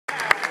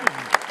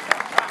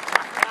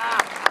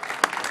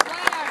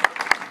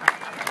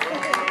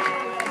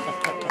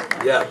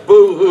Yeah,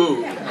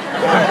 boo-hoo.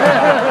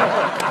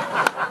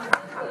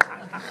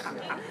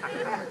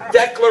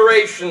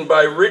 Declaration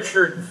by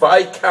Richard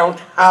Viscount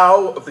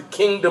Howe of the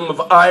Kingdom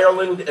of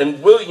Ireland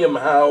and William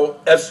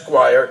Howe,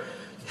 Esquire,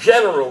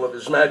 General of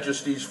His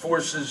Majesty's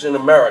Forces in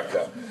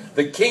America.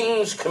 The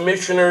King's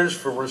Commissioners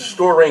for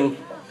restoring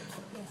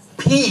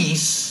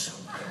peace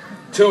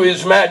to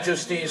His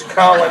Majesty's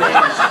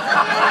colonies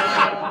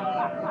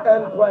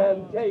and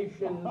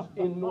plantations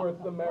in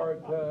North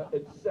America,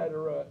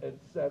 etc.,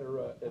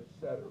 etc.,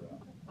 etc.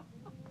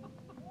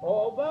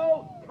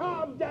 Although,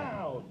 calm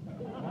down.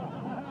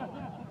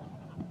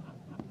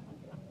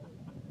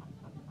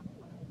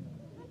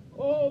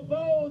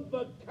 Although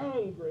the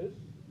Congress,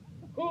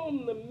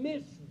 whom the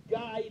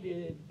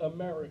misguided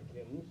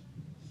Americans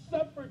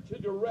suffered to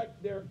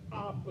direct their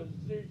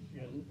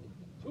opposition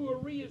to a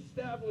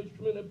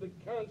reestablishment of the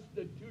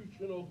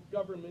constitutional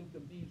government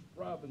of these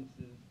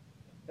provinces,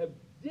 have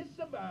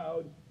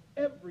disavowed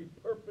every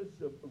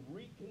purpose of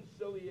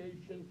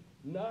reconciliation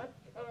not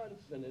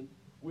consonant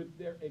with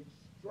their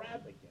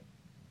extravagant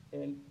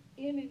and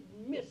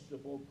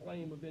inadmissible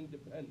claim of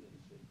independence.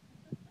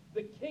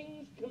 The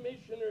King's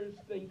Commissioners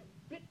think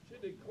fit to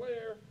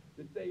declare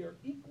that they are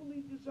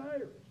equally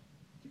desirous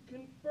to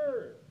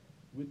confer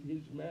with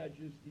His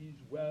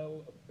Majesty's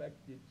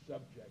well-affected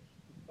subjects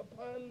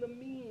upon the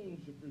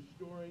means of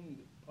restoring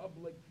the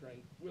public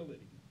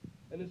tranquility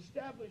and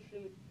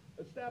establishing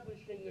a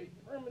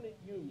permanent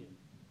union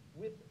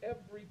with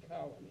every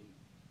colony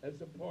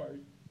as a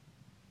part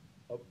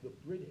of the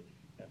British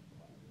Empire.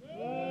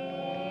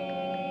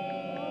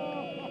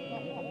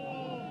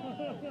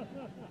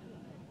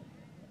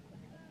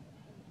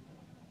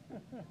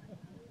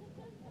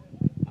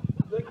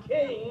 The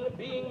King,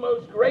 being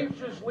most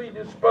graciously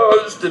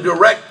disposed to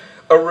direct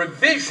a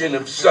revision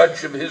of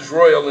such of his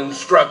royal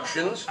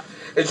instructions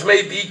as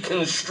may be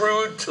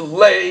construed to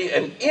lay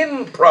an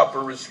improper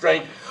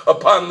restraint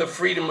upon the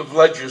freedom of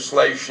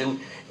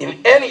legislation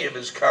in any of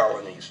his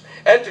colonies,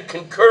 and to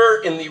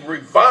concur in the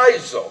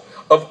revisal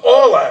of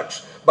all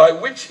acts by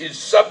which his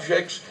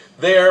subjects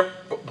there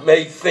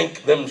may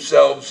think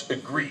themselves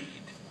agreed.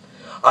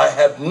 I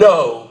have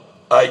no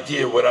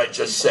idea what I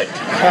just said to you.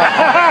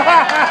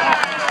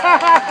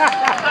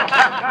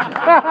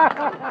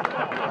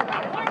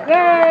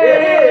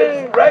 It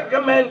is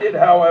recommended,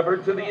 however,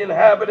 to the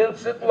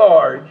inhabitants at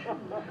large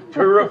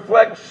to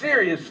reflect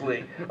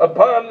seriously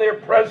upon their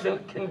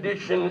present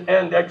condition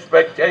and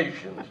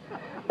expectations,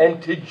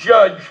 and to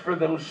judge for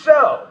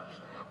themselves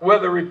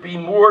whether it be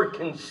more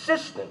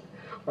consistent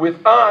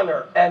with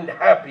honor and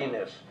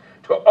happiness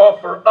to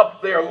offer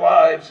up their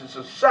lives as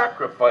a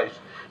sacrifice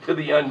to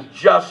the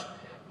unjust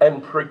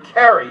and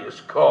precarious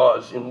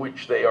cause in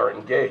which they are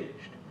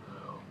engaged,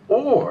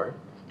 or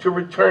to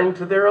return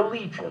to their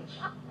allegiance,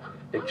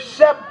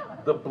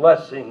 accept the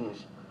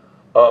blessings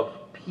of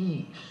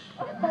peace,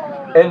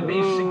 and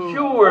be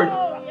secured.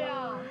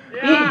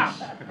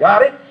 Peace,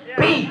 got it?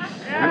 Peace.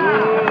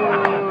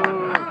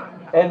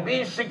 And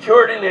be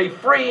secured in a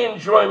free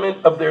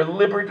enjoyment of their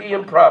liberty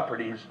and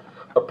properties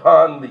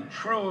upon the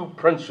true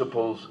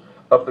principles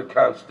of the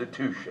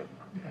Constitution,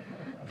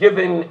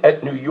 given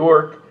at New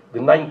York the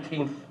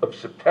 19th of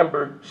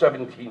September,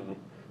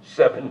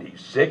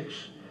 1776,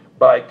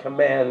 by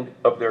command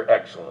of their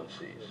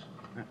excellencies.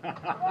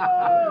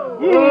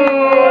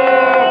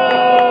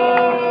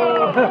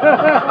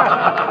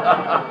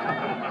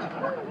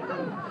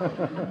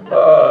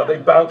 They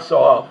bounce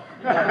off.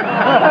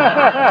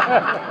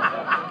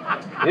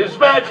 His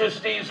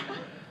Majesty's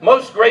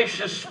most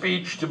gracious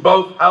speech to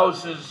both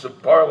houses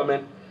of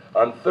Parliament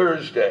on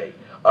Thursday,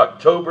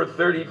 October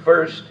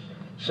 31st,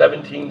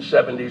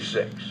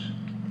 1776.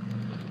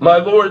 My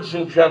lords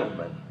and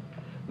gentlemen,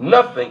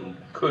 nothing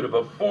could have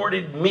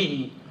afforded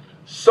me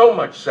so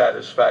much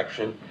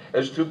satisfaction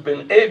as to have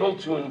been able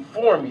to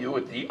inform you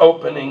at the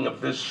opening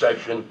of this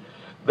session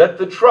that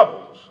the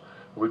troubles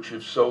which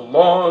have so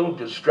long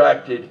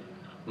distracted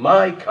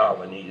my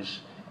colonies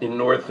in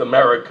North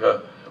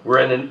America were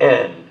at an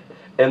end,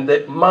 and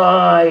that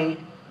my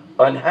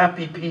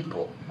unhappy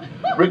people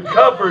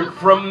recovered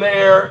from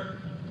their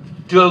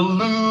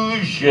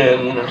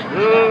delusion,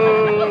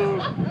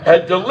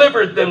 had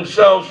delivered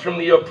themselves from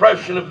the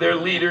oppression of their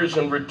leaders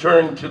and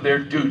returned to their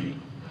duty.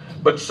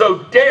 But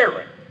so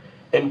daring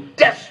and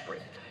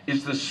desperate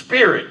is the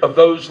spirit of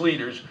those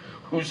leaders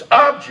whose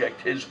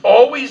object has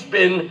always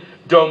been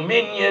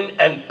dominion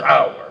and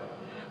power,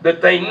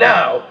 that they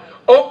now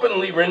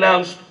openly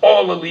renounced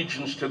all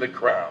allegiance to the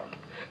crown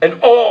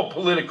and all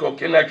political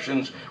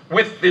connections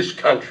with this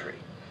country.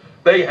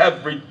 They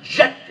have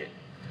rejected,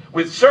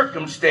 with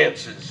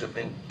circumstances of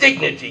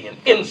indignity and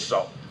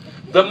insult,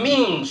 the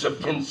means of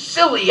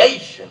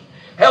conciliation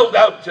held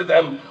out to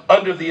them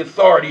under the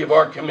authority of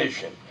our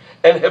commission,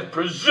 and have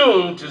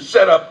presumed to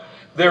set up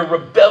their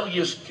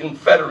rebellious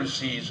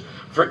confederacies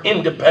for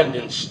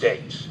independent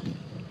states.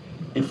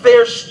 If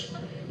their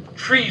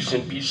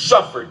treason be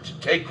suffered to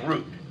take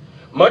root,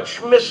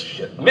 much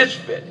mischief,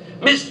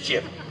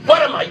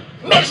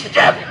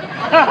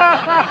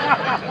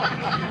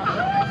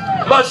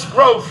 must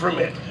grow from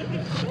it.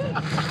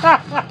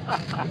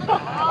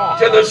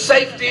 to the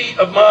safety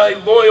of my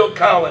loyal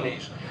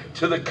colonies,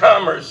 to the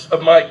commerce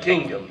of my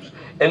kingdoms,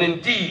 and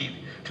indeed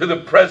to the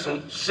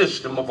present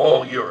system of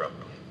all Europe.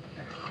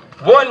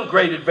 One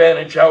great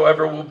advantage,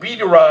 however, will be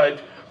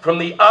derived from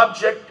the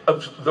object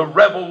of the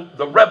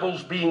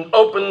rebels being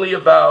openly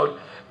avowed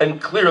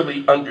and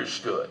clearly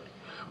understood.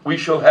 We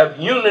shall have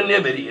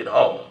unanimity at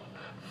home,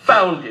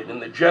 founded in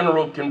the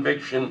general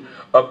conviction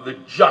of the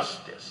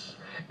justice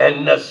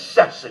and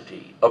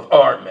necessity of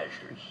our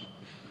measures.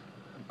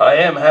 I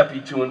am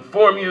happy to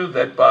inform you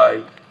that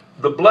by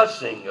the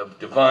blessing of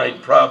divine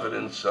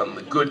providence on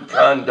the good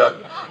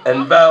conduct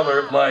and valor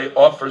of my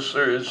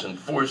officers and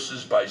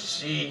forces by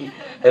sea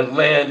and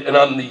land, and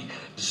on the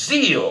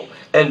zeal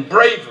and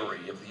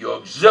bravery of the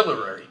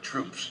auxiliary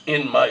troops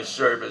in my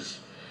service,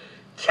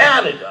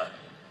 Canada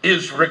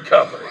is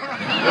recovered.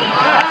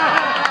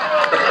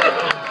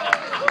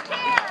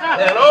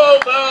 And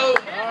although,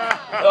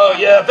 oh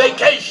yeah,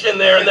 vacation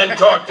there and then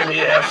talk to me,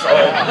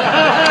 asshole.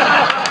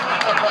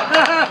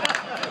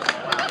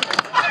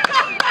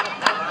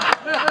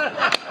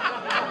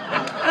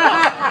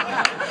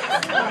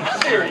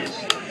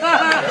 Seriously.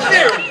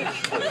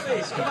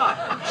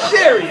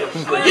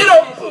 Seriously. You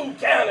don't boo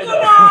Canada.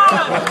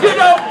 You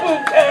don't boo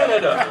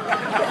Canada.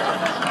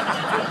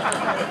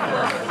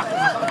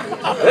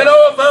 And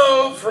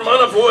although from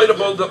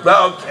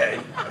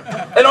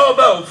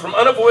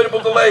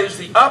unavoidable delays,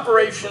 the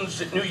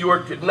operations at New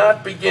York could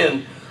not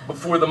begin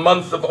before the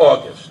month of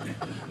August,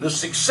 the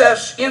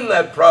success in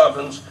that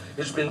province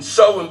has been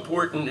so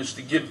important as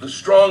to give the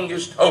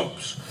strongest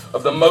hopes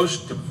of the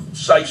most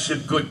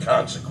decisive good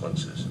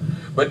consequences.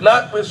 But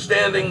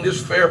notwithstanding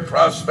this fair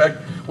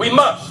prospect, we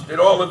must, at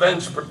all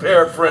events,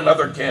 prepare for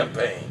another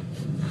campaign.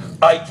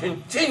 I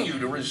continue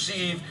to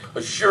receive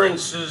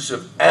assurances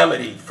of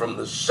amity from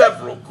the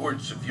several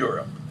courts of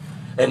Europe,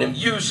 and am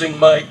using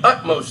my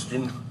utmost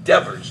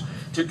endeavors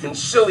to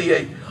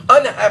conciliate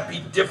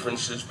unhappy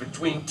differences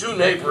between two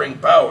neighboring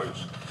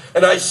powers.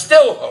 And I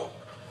still hope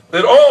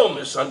that all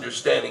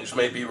misunderstandings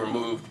may be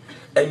removed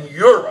and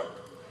Europe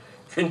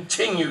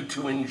continue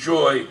to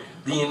enjoy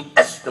the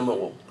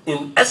inestimable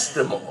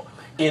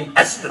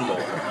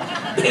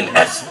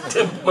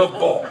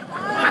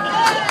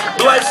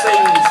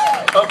blessings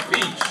of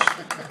peace.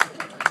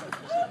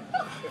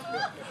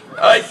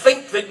 I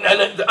think that,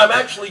 and I'm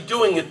actually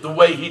doing it the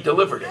way he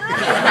delivered it.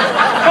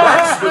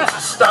 That's what's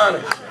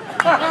astonishing.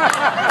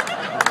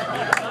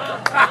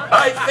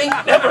 I think,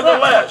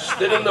 nevertheless,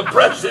 that in the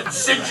present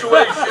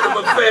situation of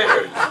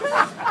affairs,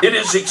 it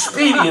is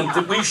expedient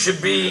that we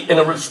should be in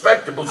a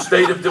respectable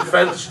state of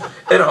defense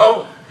at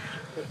home.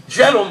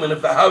 Gentlemen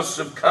of the House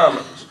of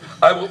Commons,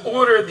 I will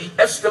order the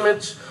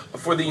estimates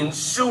for the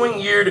ensuing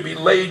year to be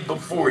laid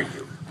before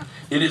you.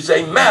 It is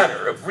a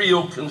matter of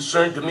real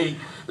concern to me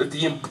that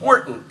the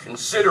important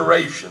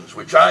considerations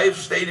which I have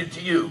stated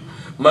to you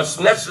must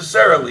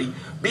necessarily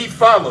be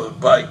followed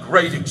by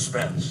great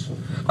expense.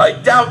 I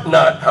doubt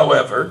not,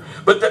 however,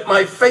 but that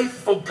my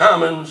faithful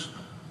Commons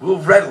will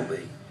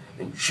readily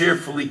and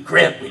cheerfully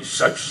grant me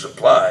such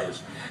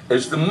supplies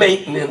as the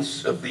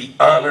maintenance of the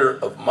honor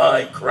of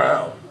my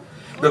crown,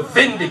 the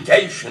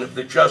vindication of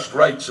the just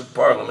rights of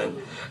Parliament,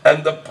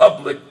 and the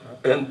public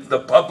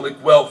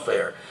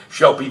welfare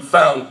shall be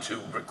found to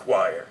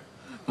require.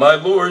 My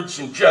lords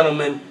and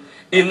gentlemen,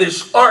 in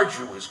this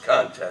arduous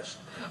contest,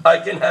 I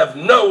can have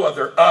no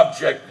other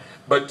object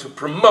but to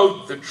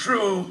promote the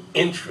true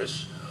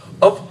interests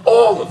of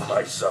all of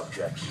my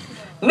subjects.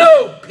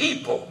 No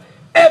people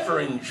ever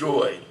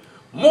enjoyed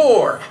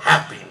more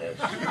happiness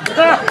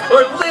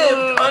or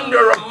lived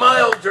under a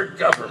milder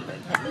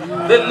government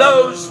than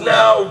those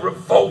now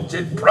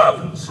revolted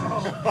provinces.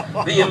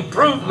 The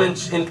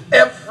improvements in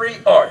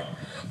every art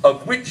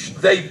of which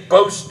they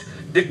boast,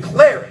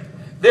 declaring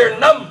their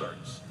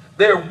numbers,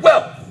 their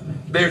wealth,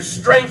 their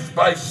strength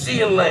by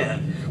sea and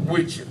land,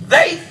 which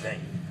they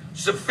think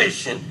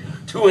sufficient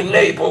to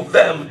enable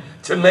them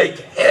to make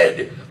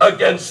head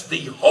against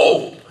the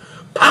whole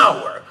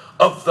power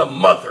of the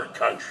mother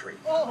country,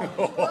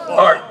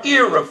 are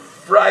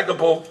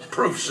irrefragable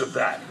proofs of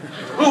that.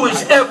 Who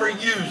is ever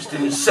used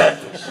in a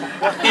sentence,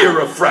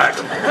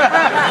 irrefragable?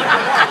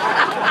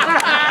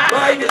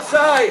 My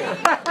desire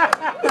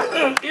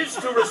is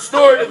to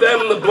restore to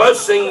them the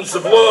blessings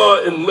of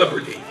law and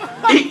liberty,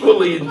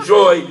 equally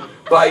enjoyed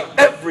by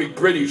every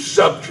British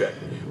subject,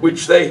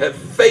 which they have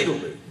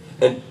fatally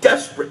and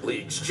desperately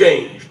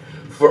exchanged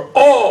for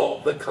all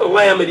the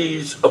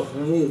calamities of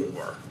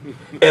war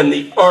and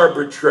the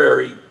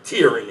arbitrary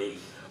tyranny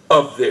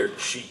of their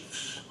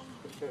chiefs.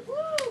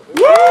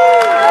 Woo!